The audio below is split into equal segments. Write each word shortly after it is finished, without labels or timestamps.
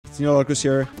Neolarcus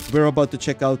here. We're about to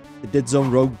check out the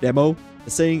Deadzone Rogue demo. They're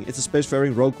saying it's a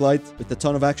spacefaring roguelite with a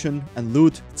ton of action and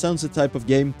loot. It sounds the type of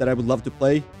game that I would love to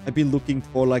play. I've been looking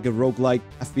for like a roguelike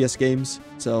FPS games.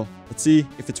 So let's see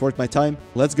if it's worth my time.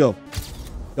 Let's go.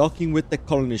 Docking with the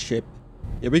colony ship.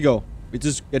 Here we go. We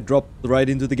just get dropped right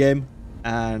into the game.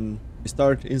 And we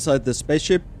start inside the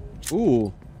spaceship.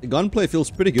 Ooh, the gunplay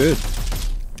feels pretty good.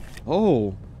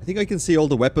 Oh, I think I can see all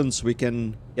the weapons we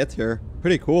can get here.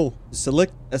 Pretty cool.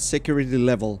 Select a security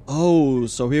level. Oh,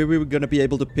 so here we're gonna be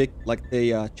able to pick like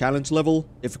the challenge level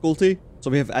difficulty. So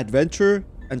we have adventure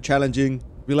and challenging,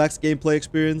 relaxed gameplay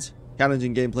experience,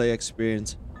 challenging gameplay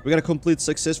experience. We gotta complete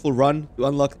successful run to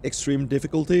unlock extreme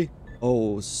difficulty.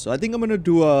 Oh, so I think I'm gonna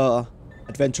do a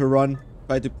adventure run.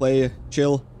 Try to play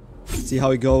chill. See how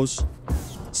it goes.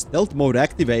 Stealth mode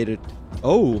activated.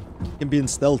 Oh, can be in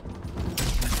stealth.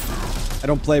 I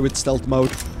don't play with stealth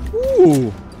mode.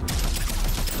 Ooh.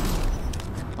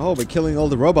 Oh, we're killing all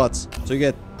the robots. So you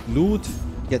get loot,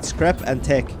 you get scrap and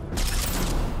tech.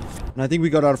 And I think we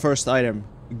got our first item.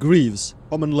 Greaves.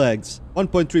 Common legs.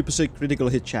 1.3% critical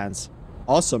hit chance.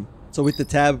 Awesome. So with the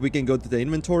tab, we can go to the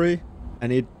inventory.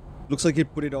 And it looks like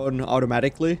it put it on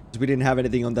automatically. Because we didn't have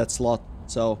anything on that slot.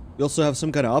 So we also have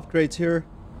some kind of upgrades here.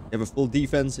 We have a full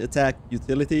defense, attack,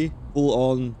 utility. Full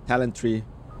on talent tree.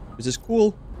 Which is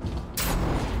cool.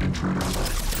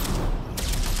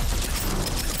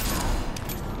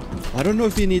 I don't know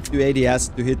if you need to ADS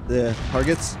to hit the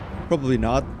targets. Probably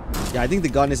not. Yeah, I think the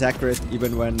gun is accurate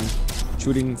even when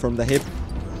shooting from the hip.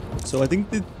 So I think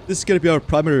this is gonna be our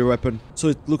primary weapon. So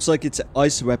it looks like it's an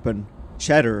ice weapon.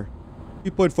 Shatter.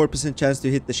 2.4% chance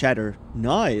to hit the shatter.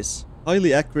 Nice.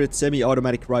 Highly accurate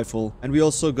semi-automatic rifle. And we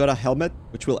also got a helmet,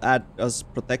 which will add us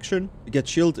protection. We get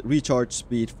shield recharge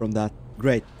speed from that.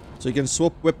 Great. So you can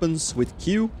swap weapons with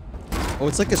Q. Oh,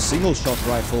 it's like a single shot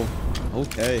rifle.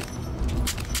 Okay.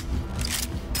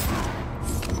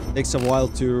 Takes a while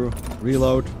to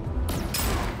reload.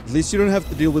 At least you don't have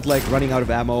to deal with like running out of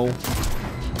ammo.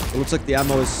 It looks like the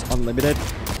ammo is unlimited.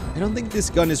 I don't think this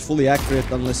gun is fully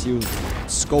accurate unless you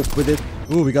scope with it.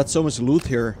 Ooh, we got so much loot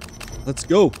here. Let's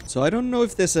go. So I don't know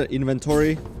if there's an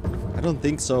inventory. I don't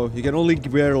think so. You can only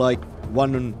wear like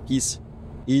one piece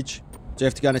each. So you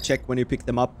have to kind of check when you pick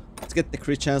them up. Let's get the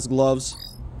crit chance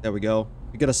gloves. There we go.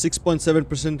 We got a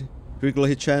 6.7% critical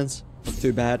hit chance. Not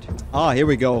too bad. Ah, here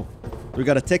we go. We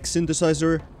got a tech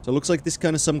synthesizer. So it looks like this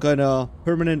kind of some kind of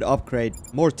permanent upgrade.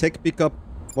 More tech pickup,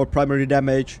 more primary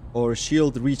damage, or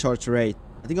shield recharge rate.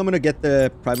 I think I'm gonna get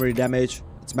the primary damage.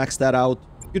 Let's max that out.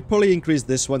 Could probably increase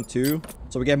this one too.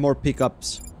 So we get more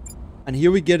pickups. And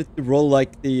here we get to roll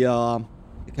like the kind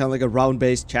of like a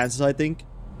round-based chances, I think.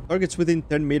 Targets within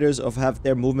 10 meters of have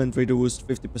their movement reduced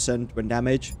 50% when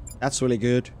damaged. That's really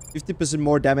good. 50%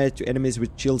 more damage to enemies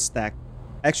with chill stack.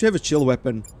 I actually have a chill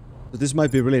weapon. So this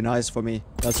might be really nice for me.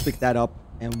 Let's pick that up.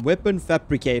 And weapon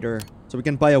fabricator. So we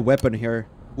can buy a weapon here.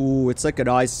 Ooh, it's like an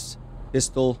ice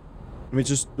pistol. And we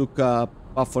just took a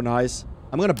buff on ice.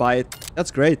 I'm gonna buy it.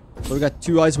 That's great. So we got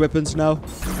 2 ice weapons now.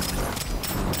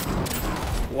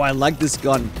 Oh, I like this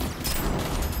gun.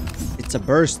 It's a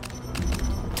burst.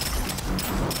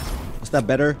 Is that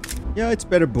better? Yeah, it's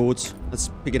better boots. Let's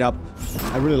pick it up.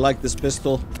 I really like this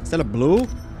pistol. Is that a blue?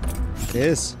 It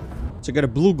is. So I got a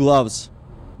blue gloves.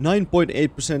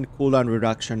 9.8% cooldown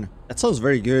reduction. That sounds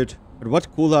very good. But what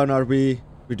cooldown are we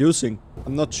reducing?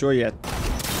 I'm not sure yet.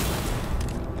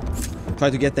 Try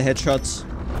to get the headshots.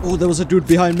 Oh, there was a dude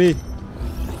behind me.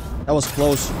 That was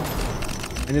close.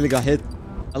 I nearly got hit.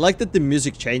 I like that the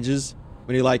music changes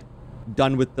when you're like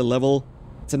done with the level.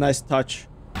 It's a nice touch.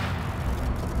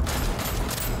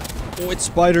 Oh, it's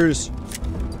spiders.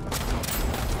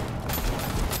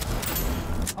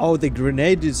 Oh, the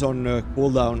grenade is on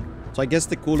cooldown. So I guess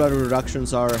the cooldown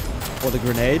reductions are for the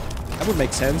grenade. That would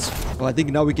make sense. Well, I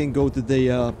think now we can go to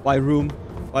the buy room,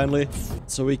 finally.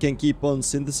 So we can keep on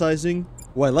synthesizing.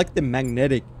 Oh, I like the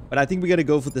magnetic. But I think we gotta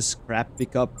go for the scrap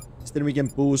pickup. So then we can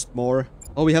boost more.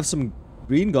 Oh, we have some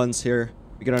green guns here.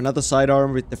 We got another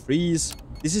sidearm with the freeze.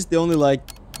 This is the only, like,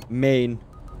 main.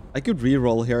 I could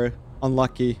reroll here.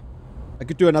 Unlucky. I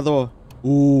could do another...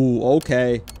 Ooh,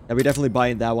 okay. Yeah, we're definitely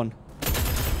buying that one.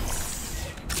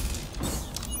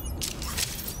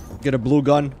 Get a blue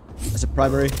gun as a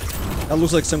primary. That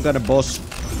looks like some kind of boss.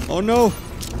 Oh no!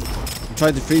 I'm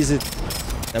trying to freeze it.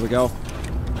 There we go.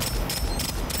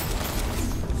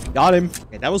 Got him.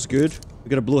 Okay, that was good. We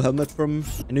got a blue helmet from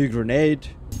a new grenade.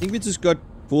 I think we just got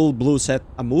full blue set.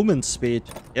 A movement speed.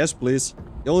 Yes, please.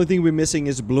 The only thing we're missing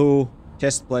is blue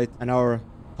chest plate and our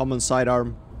common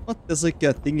sidearm. What? There's like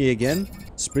a thingy again.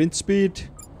 Sprint speed.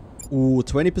 Ooh,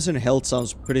 20% health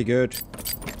sounds pretty good.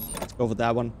 Let's go for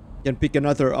that one. Can pick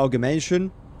another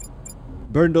augmentation.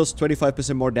 Burn does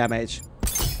 25% more damage.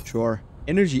 Sure.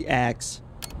 Energy axe.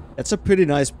 That's a pretty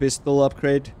nice pistol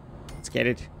upgrade. Let's get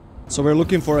it. So we're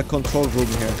looking for a control room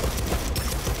here.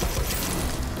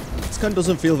 This gun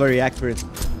doesn't feel very accurate.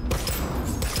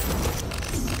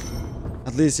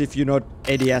 At least if you're not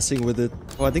ADSing with it.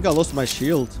 Oh, I think I lost my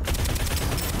shield.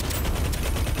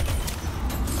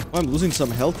 Oh, I'm losing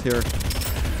some health here.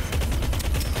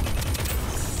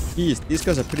 Jeez, these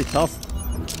guys are pretty tough.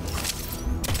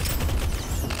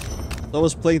 I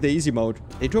was playing the easy mode.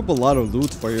 They drop a lot of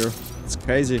loot for you. It's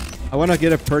crazy. I want to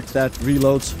get a perk that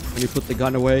reloads when you put the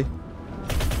gun away.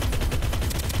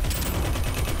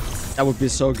 That would be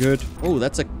so good. Oh,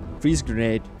 that's a freeze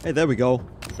grenade. Hey, there we go.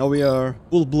 Now we are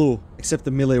full blue, except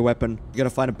the melee weapon. You gotta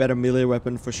find a better melee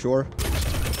weapon for sure.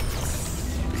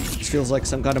 This feels like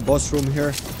some kind of boss room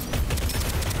here.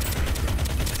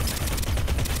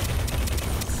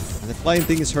 And the flying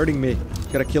thing is hurting me.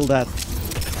 Gotta kill that.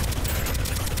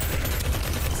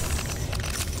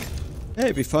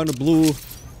 Hey, we found a blue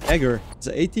dagger. It's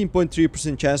an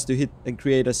 18.3% chance to hit and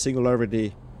create a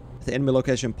singularity at the enemy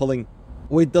location pulling.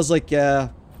 Oh, it does like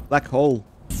a black hole.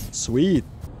 Sweet.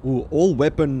 Ooh, all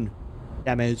weapon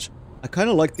damage. I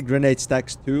kind of like the grenade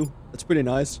stacks too. That's pretty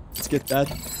nice. Let's get that.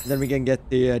 And then we can get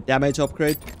the damage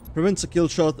upgrade. Prevents a kill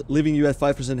shot, leaving you at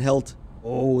 5% health.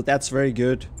 Oh, that's very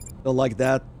good. Don't like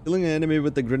that. Killing an enemy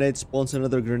with the grenade spawns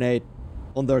another grenade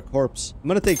on their corpse. I'm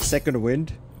gonna take second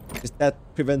wind, because that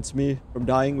prevents me from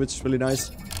dying, which is really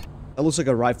nice. That looks like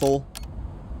a rifle.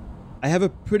 I have a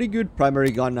pretty good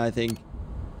primary gun, I think.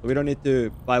 So we don't need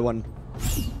to buy one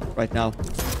right now.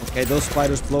 Okay, those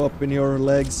spiders blow up in your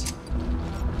legs.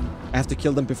 I have to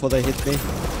kill them before they hit me.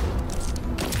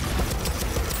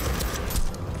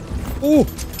 Oh!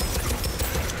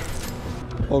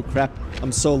 Oh crap,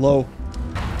 I'm so low.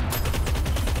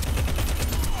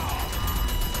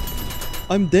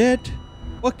 I'm dead?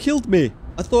 What killed me?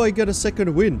 I thought I got a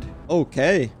second wind.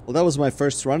 Okay, well that was my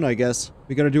first run, I guess.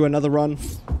 We gotta do another run,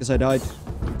 because I died.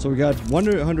 So we got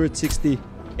 160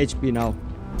 HP now.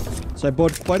 So I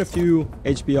bought quite a few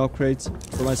HP upgrades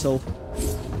for myself.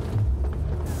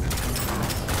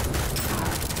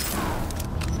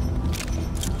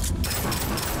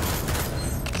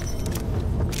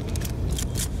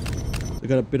 We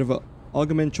got a bit of a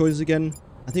augment choice again.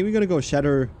 I think we're gonna go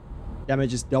shatter.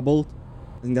 Damage is doubled.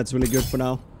 I think that's really good for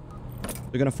now.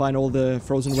 We're gonna find all the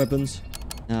frozen weapons.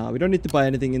 We don't need to buy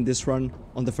anything in this run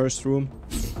on the first room.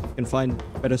 We can find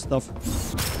better stuff.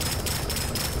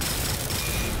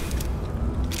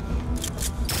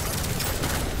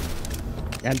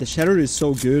 And the shatter is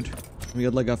so good. We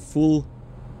got like a full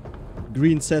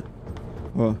green set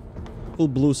or full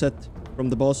blue set from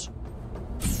the boss.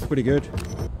 Pretty good.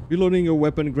 Reloading your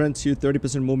weapon grants you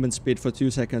 30% movement speed for 2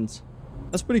 seconds.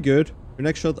 That's pretty good. Your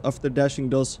next shot after dashing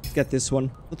does get this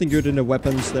one. Nothing good in the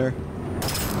weapons there.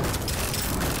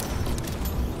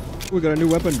 We got a new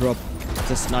weapon drop.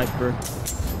 It's a sniper.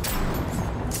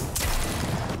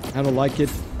 I don't like it.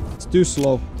 It's too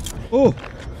slow. Oh!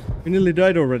 We nearly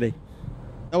died already.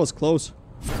 That was close.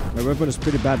 My weapon is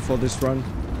pretty bad for this run.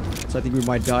 So I think we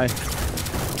might die.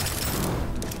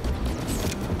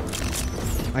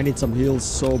 I need some heals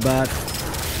so bad.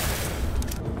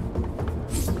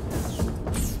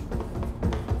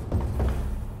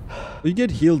 You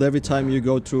get healed every time you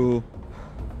go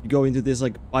into these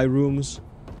like buy rooms.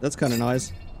 That's kind of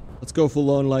nice. Let's go full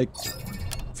on like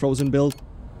frozen build.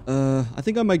 I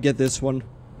think I might get this one.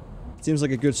 It seems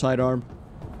like a good sidearm.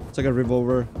 It's like a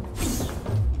revolver.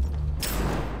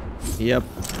 Yep.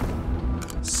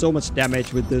 So much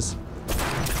damage with this.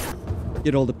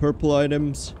 Get all the purple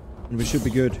items and we should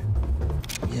be good.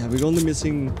 Yeah, we're only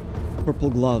missing purple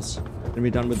gloves. And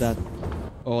we're done with that.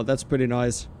 Oh, that's pretty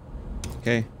nice.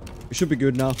 Okay. We should be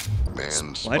good now.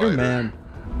 Spider-Man.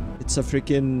 It's a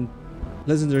freaking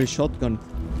legendary shotgun.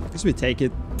 I guess we take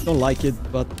it. Don't like it,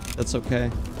 but that's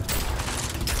okay.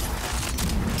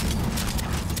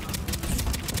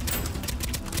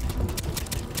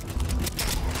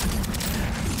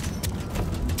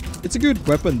 It's a good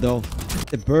weapon though.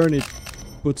 The burn it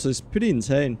puts is pretty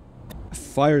insane. A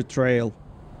fire trail.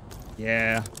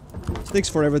 Yeah. It takes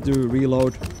forever to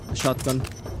reload a shotgun.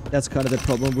 That's kind of the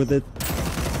problem with it.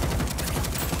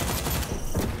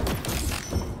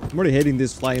 I'm already hating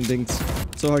these flying things.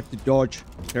 It's so hard to dodge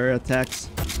their attacks.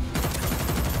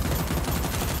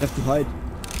 Have to hide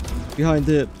behind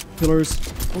the pillars.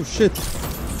 Oh shit.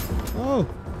 Oh,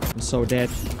 I'm so dead.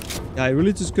 Yeah, I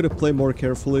really just gotta play more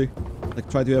carefully. Like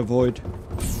try to avoid.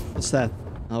 What's that?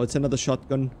 Oh, it's another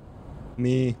shotgun.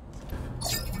 Me.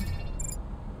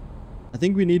 I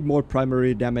think we need more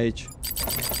primary damage.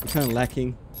 We're kind of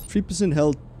lacking. 3%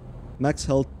 health, max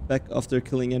health back after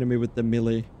killing enemy with the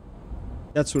melee.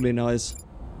 That's really nice.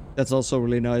 That's also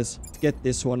really nice. Get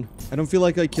this one. I don't feel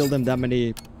like I killed them that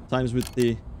many times with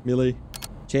the melee.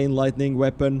 Chain lightning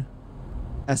weapon.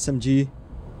 SMG.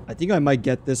 I think I might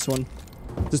get this one.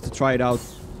 Just to try it out.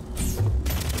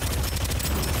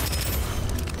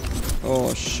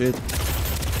 Oh shit.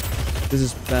 This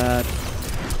is bad.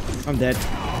 I'm dead.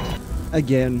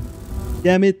 Again.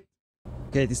 Damn it.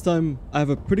 Okay, this time I have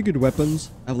a pretty good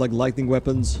weapons. I have like lightning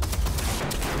weapons.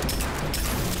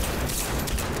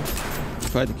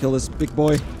 Try to kill this big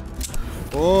boy.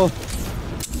 Oh.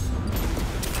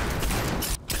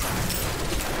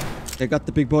 I got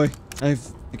the big boy. I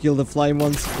have to kill the flying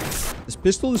ones. This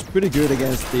pistol is pretty good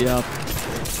against the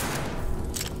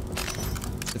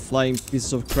flying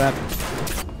pieces of crap.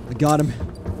 I got him.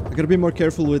 I gotta be more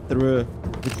careful with the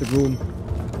room.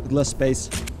 With less space.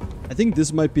 I think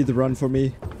this might be the run for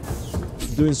me.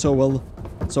 I'm doing so well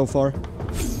so far.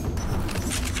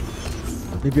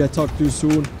 Maybe I talked too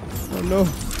soon. Oh no.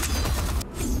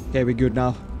 Okay, we're good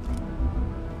now.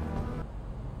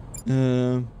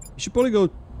 We should probably go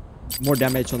more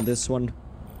damage on this one.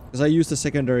 Because I used the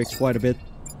secondary quite a bit.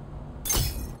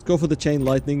 Let's go for the chain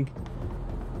lightning.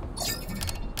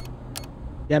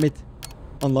 Damn it.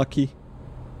 Unlucky.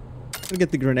 I'll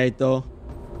get the grenade though.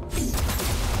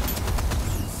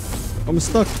 I'm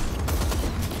stuck.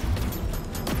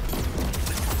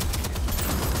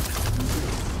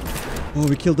 Oh,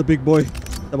 we killed the big boy.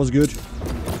 That was good.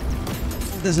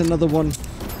 There's another one.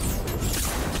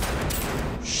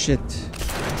 Shit.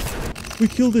 We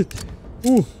killed it.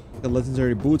 Ooh. The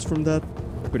legendary boots from that.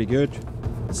 Pretty good.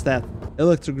 What's that?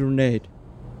 Electric grenade.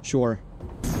 Sure.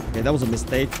 Okay, that was a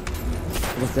mistake.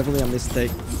 It was definitely a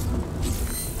mistake.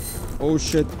 Oh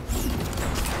shit.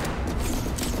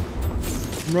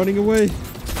 I'm running away. I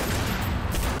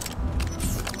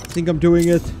think I'm doing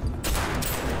it.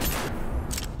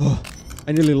 Oh,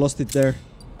 I nearly lost it there.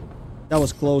 That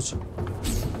was close.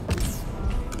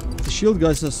 The shield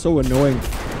guys are so annoying.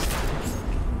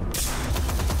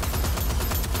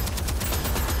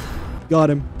 Got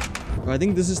him. I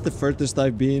think this is the furthest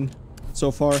I've been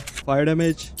so far. Fire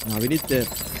damage. Now we need the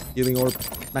healing orb.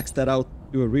 Max that out.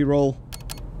 Do a reroll.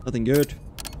 Nothing good.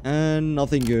 And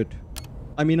nothing good.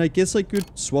 I mean, I guess I could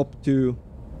swap to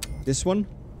this one.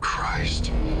 Christ,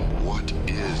 what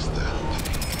is that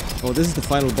thing? Oh, this is the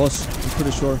final boss. I'm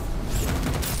pretty sure.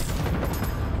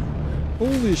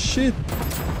 Holy shit.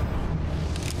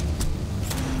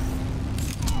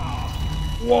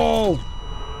 Whoa.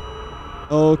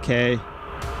 Okay.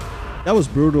 That was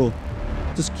brutal.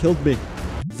 Just killed me.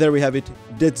 There we have it.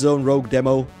 Deadzone Rogue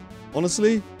demo.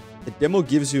 Honestly, the demo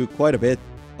gives you quite a bit.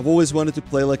 I've always wanted to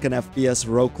play like an FPS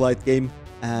roguelite game,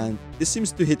 and this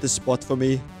seems to hit the spot for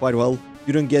me quite well.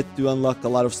 You don't get to unlock a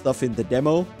lot of stuff in the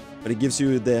demo, but it gives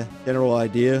you the general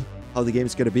idea how the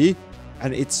game's gonna be.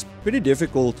 And it's pretty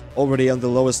difficult already on the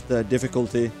lowest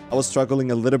difficulty. I was struggling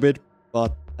a little bit,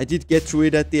 but I did get through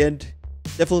it at the end.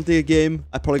 Definitely a game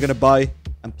I'm probably gonna buy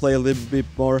and play a little bit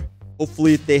more.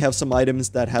 Hopefully they have some items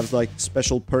that have like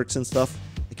special perks and stuff.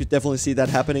 I could definitely see that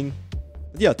happening.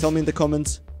 But yeah, tell me in the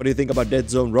comments, what do you think about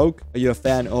Deadzone Rogue? Are you a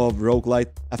fan of roguelite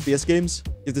FPS games?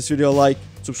 Give this video a like,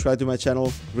 subscribe to my channel,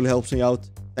 it really helps me out.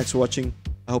 Thanks for watching.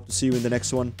 I hope to see you in the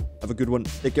next one. Have a good one.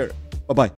 Take care. Bye-bye.